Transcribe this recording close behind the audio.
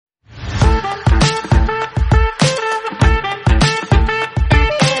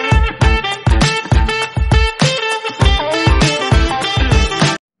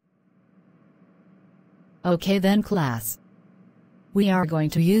Okay then class. We are going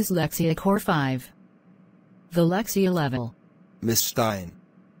to use Lexia Core 5. The Lexia level. Miss Stein.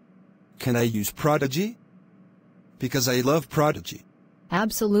 Can I use Prodigy? Because I love Prodigy.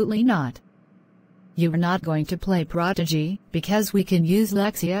 Absolutely not. You are not going to play Prodigy, because we can use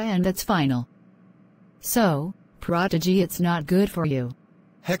Lexia and it's final. So, Prodigy it's not good for you.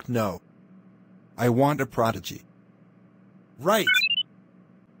 Heck no. I want a Prodigy. Right.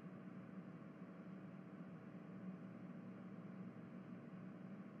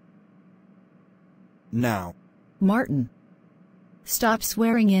 Now. Martin. Stop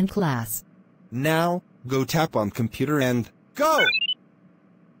swearing in class. Now, go tap on computer and go!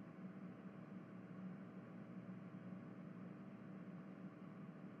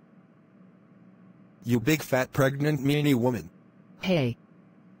 You big fat pregnant meanie woman. Hey.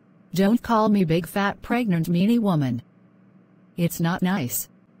 Don't call me big fat pregnant meanie woman. It's not nice.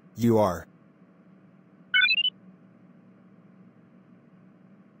 You are.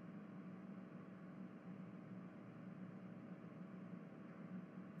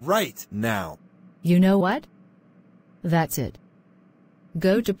 Right now. You know what? That's it.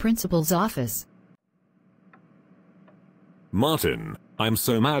 Go to principal's office. Martin, I'm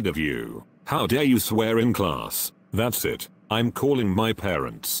so mad of you. How dare you swear in class? That's it. I'm calling my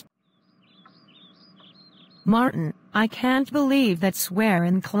parents. Martin, I can't believe that swear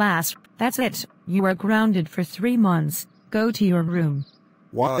in class. That's it. You are grounded for 3 months. Go to your room.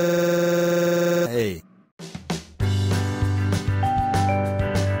 What? Hey.